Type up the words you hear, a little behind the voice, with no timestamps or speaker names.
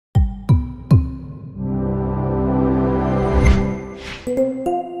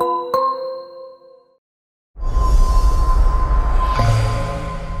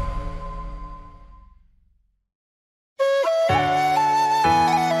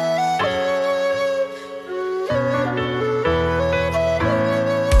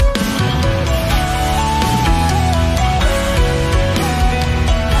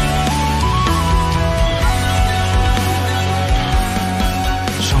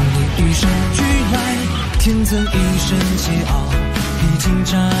天赠一身桀骜，披荆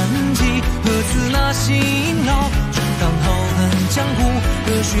斩棘，何似那辛劳？闯荡豪横江湖，热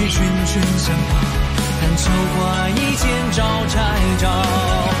血拳拳相报，但求挂一剑招拆招。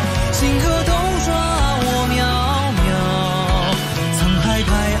星河斗转我渺渺，沧海拍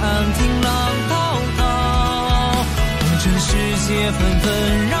岸听浪滔滔，红尘世界纷纷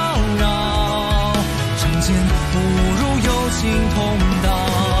扰扰，长剑不如友情同道。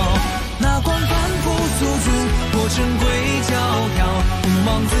那关反复速子，破尘归皎皎，不妄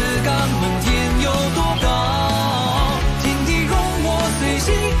自敢问天有多高，天地容我随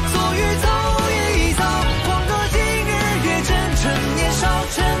心所欲早一早，狂歌今日月真趁年少，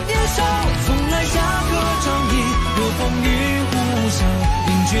趁年少，从来下个仗义，若风雨呼啸，应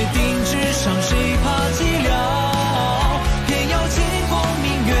决定之上，谁怕寂寥？偏要金光明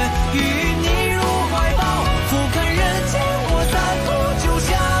月与你入怀抱，俯瞰人间我三途九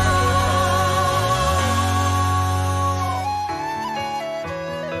霄。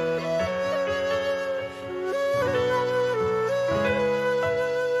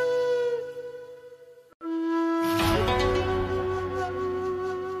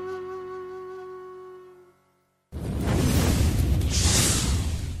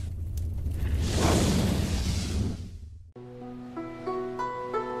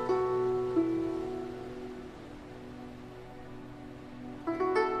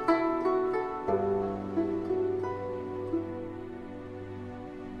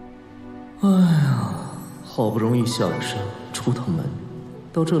哎呀，好不容易下了山，出趟门，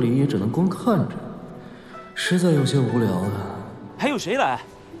到这里也只能光看着，实在有些无聊了。还有谁来？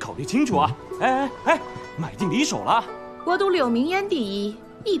考虑清楚啊！哎，买定离手了。我赌柳明烟第一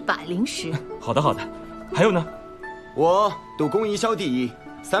，100-10。好的。还有呢？我赌龚一潇第一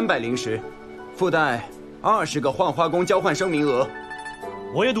，300-10，附带20个幻化宫交换声名额。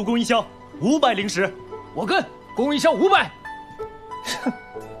我也赌龚一潇，500-10。我跟龚一潇500。哼，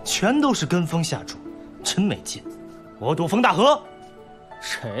全都是跟风下注，真没劲。我赌冯大河。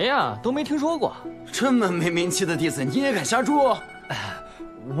谁呀？都没听说过。这么没名气的弟子，你也敢下注？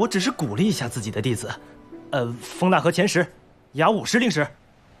我只是鼓励一下自己的弟子。冯大河前10，押50-10，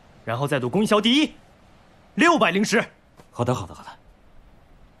然后再赌龚一潇第一，600-10。好的。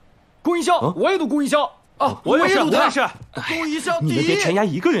龚一潇，我也赌龚一潇啊！我也是。龚一潇第一。你们别全压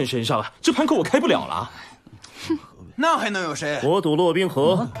一个人身上啊，这盘口我开不了了。那还能有谁？我赌洛冰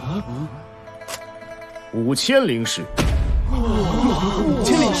河，5000-10。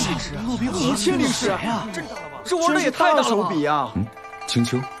5000-10啊！这玩的也太大手笔啊！青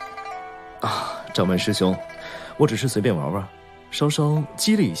秋啊，掌门师兄，我只是随便玩玩，稍稍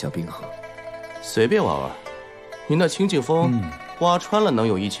激励一下冰河。随便玩玩？你那清净风挖穿了能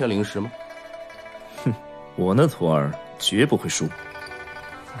有1000-10吗？哼，我那徒儿绝不会输。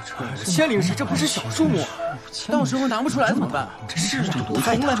5000-10，这不是小数目，到时候拿不出来怎么办？是啊，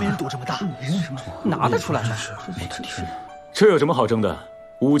从来没人赌这么大，拿得出来吗？这有什么好争的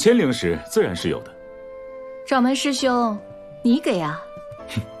？5000-10自然是有的。掌门师兄，你给啊？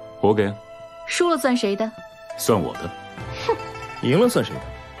我给啊。输了算谁的？算我的。哼，赢了算谁的？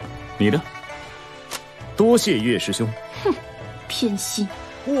你的。多谢岳师兄。哼，偏心。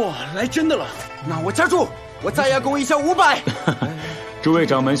哇，来真的了！那我加注，我再押龚一潇500。诸位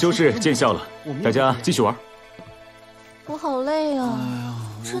掌门修士见笑了，大家继续玩。我好累啊！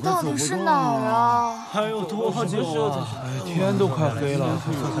这到底是哪儿啊？还有多久啊？天都快黑了，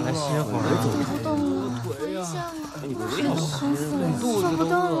快来歇会儿。走不动了，回一下嘛。好舒服，走不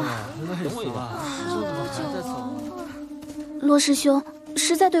动了。等我一会儿。还有多久啊？骆师兄，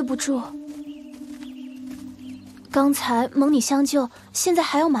实在对不住。刚才蒙你相救，现在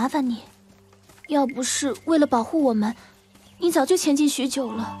还要麻烦你。要不是为了保护我们，你早就前进许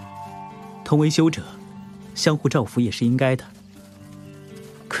久了。同为修者，相互照拂也是应该的。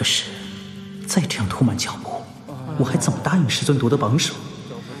可是，再这样拖慢脚步，我还怎么答应师尊夺得榜首？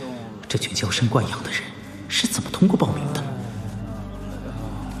这群娇生惯养的人是怎么通过报名的？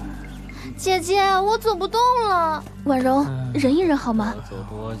姐姐，我走不动了。婉容，忍一忍好吗？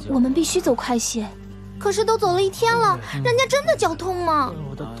我们必须走快些。可是都走了1天了，人家真的脚痛吗？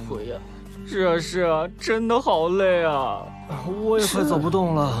我的腿呀！是啊，真的好累啊！我也快走不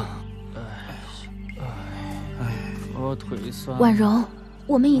动了。我腿酸。婉容，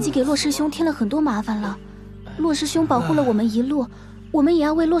我们已经给骆师兄添了很多麻烦了。骆师兄保护了我们一路，我们也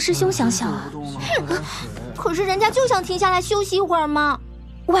要为骆师兄想想啊。可是人家就想停下来休息一会儿嘛。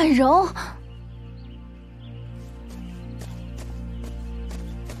婉容，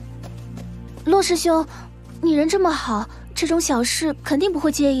骆师兄，你人这么好，这种小事肯定不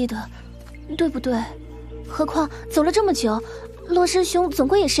会介意的，对不对？何况走了这么久，骆师兄总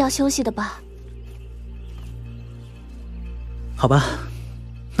归也是要休息的吧？好吧，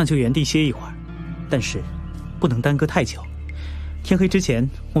那就原地歇一会儿，但是不能耽搁太久。天黑之前，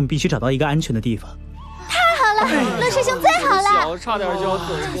我们必须找到一个安全的地方。太好了，乐师兄最好了！脚差点就要走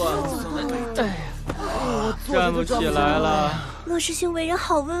断了。哎呀，我站不起来了。洛师兄为人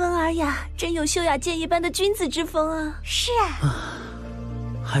好温文尔雅，真有修雅剑一般的君子之风啊！是啊，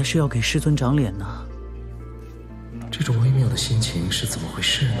还是要给师尊长脸呢。这种微妙的心情是怎么回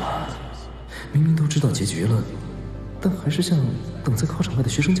事呢？明明都知道结局了，但还是像等在考场外的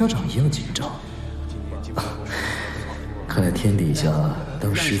学生家长一样紧张。看来天底下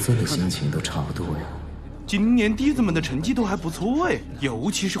当师尊的心情都差不多呀。今年弟子们的成绩都还不错哎，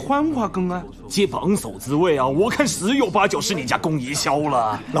尤其是幻化更啊，这榜首之位啊，我看十有八九是你家宫一霄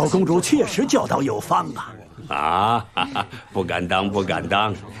了。老公主确实教导有方啊！啊，哈哈，不敢当，不敢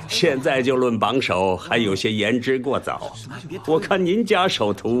当。现在就论榜首，还有些言之过早。我看您家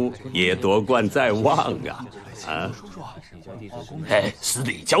首徒也夺冠在望啊！啊，哎，师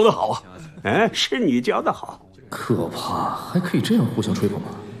弟教得好啊！哎，是你教得好。可怕，还可以这样互相吹捧吗？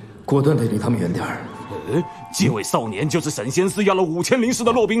果断得离他们远点儿。这位少年就是神仙寺压了5000灵石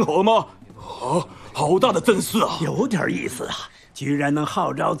的洛冰河吗？啊，好大的阵势啊！有点意思啊，居然能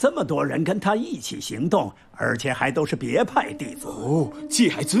号召这么多人跟他一起行动，而且还都是别派弟子。哦，这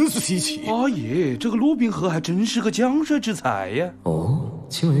还真是稀奇。阿爷，这个洛冰河还真是个将帅之才呀！哦，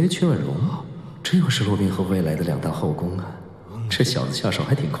秦婉约、曲婉容，这又是洛冰河未来的2大后宫啊！这小子下手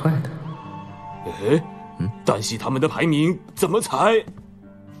还挺快的。哎，但是他们的排名怎么才？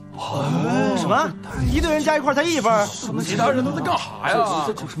什么？一队人加一块才1分？其他人都在干啥呀？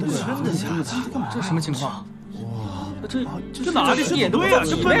这什么鬼？真的假的？这什么情况？哇，这哪里是点对啊？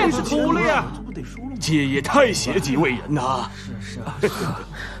这分明是偷了呀！这也太邪几位人呐！是。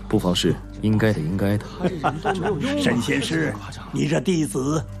不妨事，应该的，应该的。沈仙师，你这弟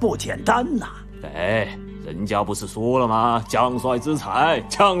子不简单呐！哎，人家不是说了吗？将帅之才，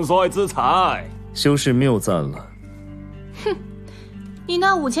将帅之才。修士谬赞了。哼，你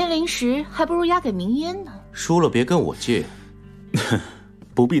那5000灵石还不如押给明烟呢。输了别跟我借，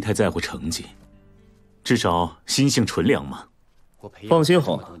不必太在乎成绩，至少心性纯良嘛。放心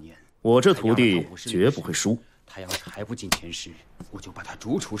好了，我这徒弟绝不会输。他要是还不进前10，我就把他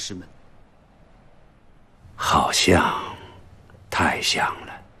逐出师门。好像，太像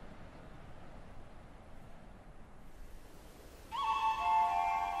了。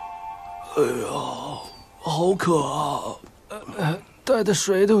哎呀，好渴啊！带的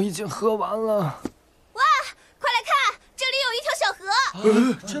水都已经喝完了。哇，快来看，这里有一条小河！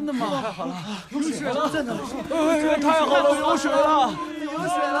真的吗？太好了，有水了，在哪？哎，太好了，有水了，有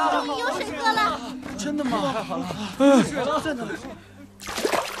水了，终于有水喝了。真的吗？太好了，有水了，在哪？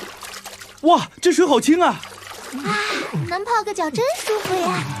哇，这水好清啊！啊，能泡个脚真舒服呀！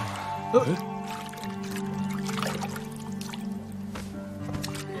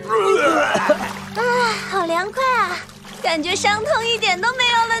啊，好凉快啊，感觉伤痛一点都没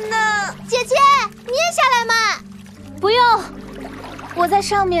有了呢。姐姐，你也下来嘛。不用，我在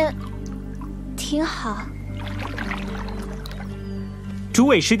上面挺好。诸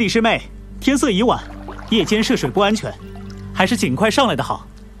位师弟师妹，天色已晚，夜间涉水不安全，还是尽快上来的好。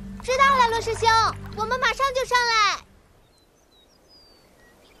知道了，洛师兄，我们马上就上来。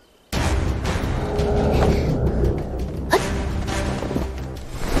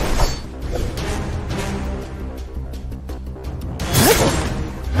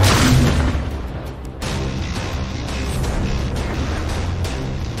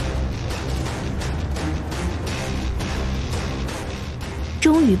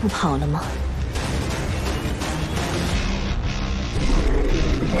终于不跑了吗？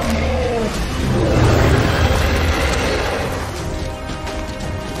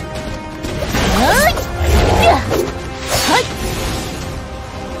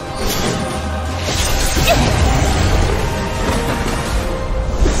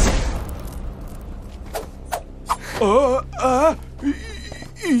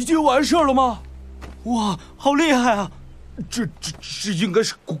已经完事了吗？哇，好厉害啊！这应该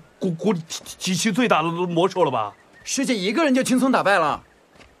是国里体系最大的魔兽了吧？师姐一个人就轻松打败了。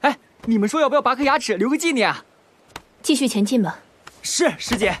哎，你们说要不要拔颗牙齿留个纪念啊？继续前进吧。是，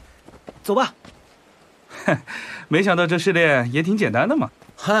师姐，走吧。哼，没想到这试炼也挺简单的嘛。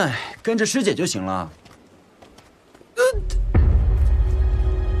嗨，跟着师姐就行了。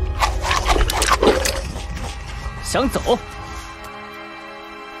想走？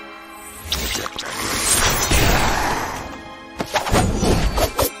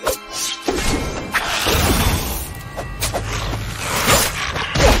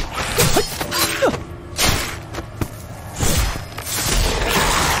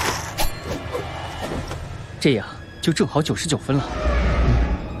这样就正好99分了。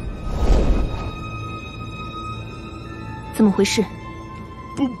怎么回事？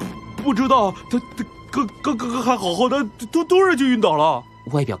不知道，他刚还好好的，突然就晕倒了。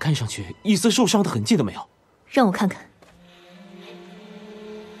外表看上去一丝受伤的痕迹都没有。让我看看。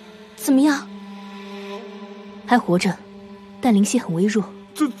怎么样？还活着，但灵气很微弱。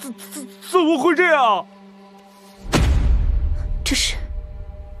怎么会这样？这是……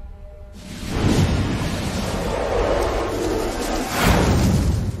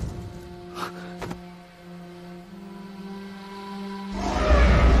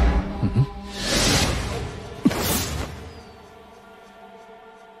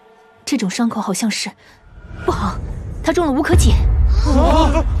这种伤口好像是不好，他中了无可解。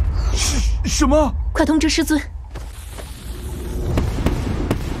啊！什么？快通知师尊！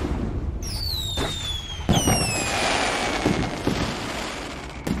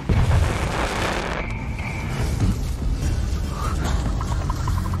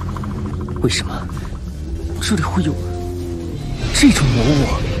为什么这里会有这种魔物？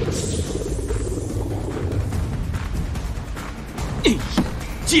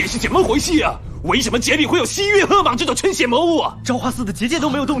这是怎么回事啊？为什么节里会有西域鹤蟒这种春血魔物啊？朝花寺的结界都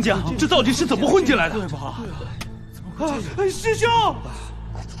没有动静，这到底是怎么混进来的？对吧？师兄，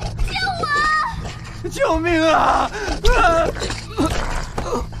救我！救命啊！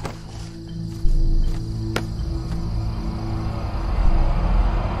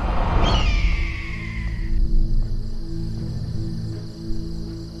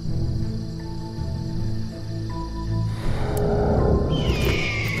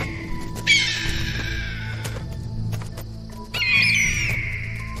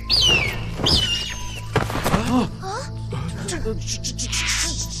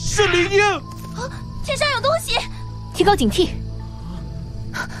是灵婴！啊，天上有东西！提高警惕！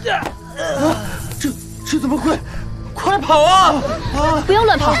这怎么会？快跑啊！不要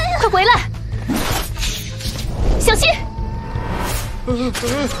乱跑，快回来！小心！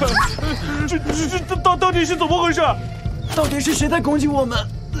这到底是怎么回事？到底是谁在攻击我们？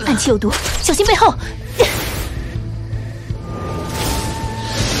暗器有毒，小心背后！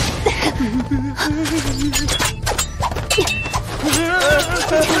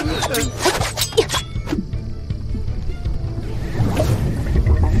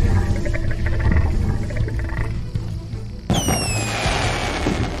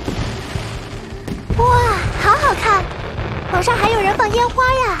哇，好好看！楼上还有人放烟花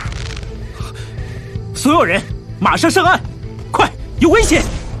呀！所有人，马上上岸！快，有危险！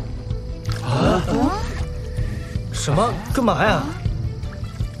啊？什么？干嘛呀？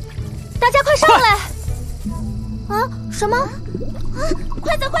大家快上来！啊？什么？啊！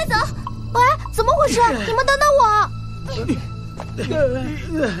快走，快走！喂，怎么回事？你们等等我！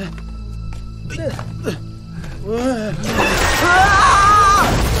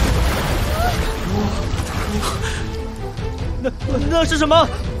那是什么？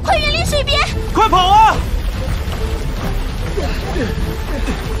快远离水边！快跑啊！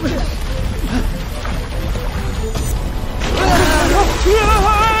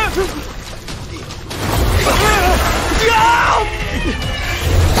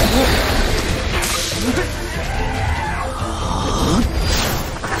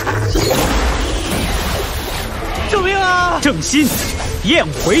救命啊！正心，焰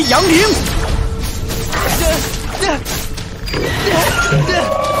回阳灵。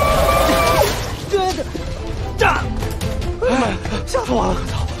吓死我了！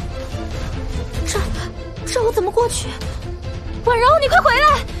这我怎么过去？婉柔，你快回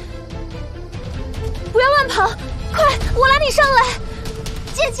来！不要乱跑！快，我拉你上来！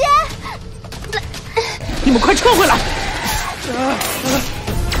姐姐，你们快撤回来！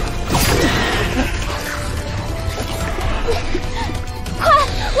快，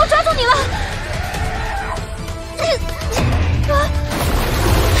我抓住你了！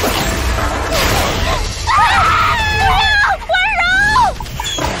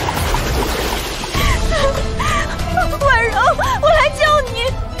婉柔，我来救你！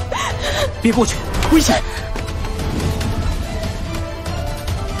别过去，危险！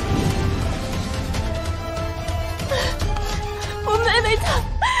我妹妹她，婉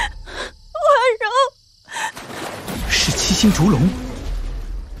柔是七星烛龙，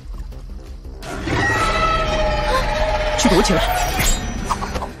去躲起来！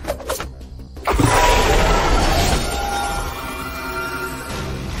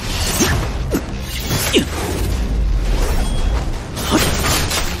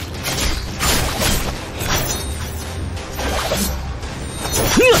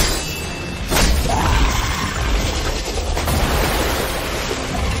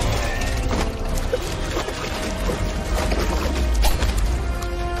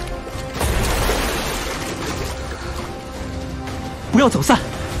要走散，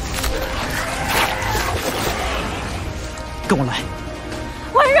跟我来。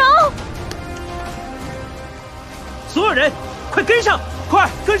婉容，所有人，快跟上！快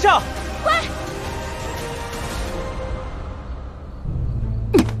跟上！快！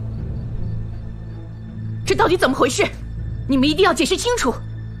这到底怎么回事？你们一定要解释清楚！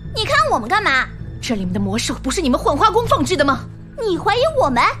你看我们干嘛？这里面的魔兽不是你们幻化宫放置的吗？你怀疑我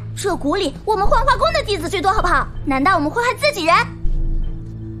们？这谷里我们幻化宫的弟子最多，好不好？难道我们会害自己人？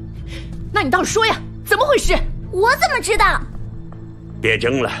那你倒是说呀，怎么回事？我怎么知道？别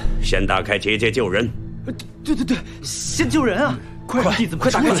争了，先打开结界救人。对，先救人啊！快让弟子们快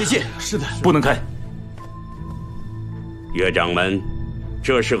打开结界！是的，不能开。岳掌门，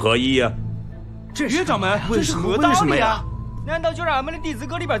这是何意呀？岳掌门，这是何道理呀？难道就让俺们的弟子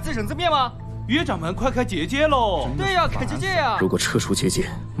搁里边自生自灭吗？岳掌门，快开结界喽！对呀，开结界呀！如果撤出结界，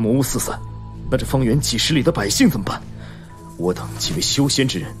魔物四散，那这方圆几十里的百姓怎么办？我等既为修仙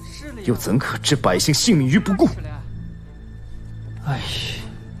之人，又怎可置百姓性命于不顾？哎，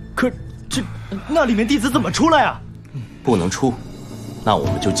可这那里面弟子怎么出来啊？不能出，那我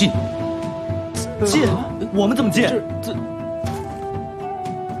们就进。进？我们怎么进？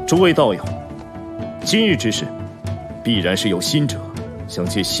诸位道友，今日之事，必然是有心者想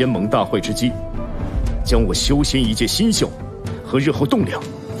借仙盟大会之机，将我修仙一界新秀和日后栋梁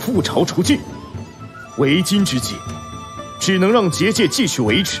覆巢除尽。为今之计，只能让结界继续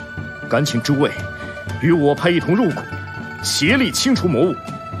维持。敢请诸位与我派一同入谷，协力清除魔物，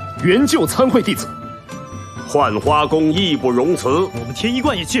援救参会弟子。幻花宫义不容辞，我们天一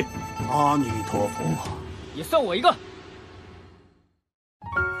观也去。阿弥陀佛，也算我一个。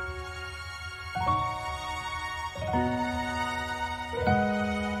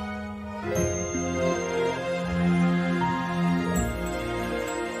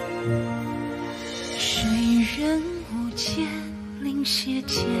谁人无间临斜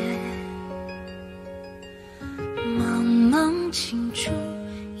间，茫茫青竹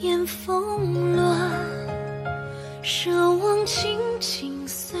烟风乱，奢望清净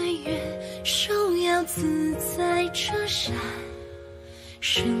岁月，手摇自在这山。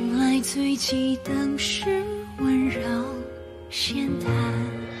生来最忌当时温柔闲谈，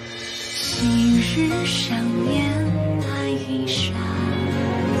昔日想念爱一闪，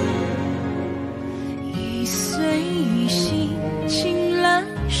一岁一心尽阑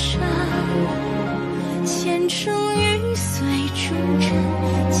珊。前程与随忠贞，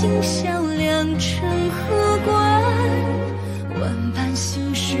今宵良辰何关？万般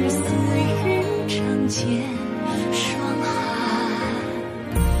心事似雨长剑霜寒。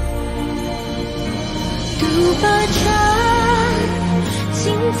独把盏，今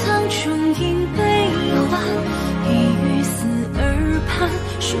苍中饮悲欢，一于死而盼，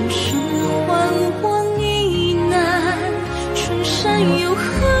生生还往亦难。春山有恨，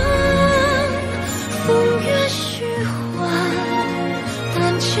风月虚幻，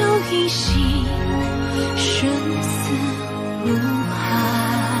但求一心，生死无憾。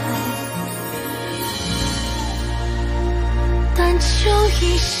但求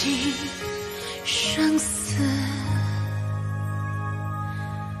一心，生死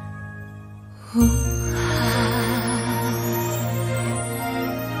无憾。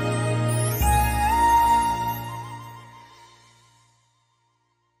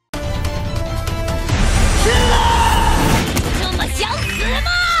这么想死吗？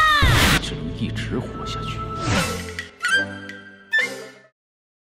只能一直活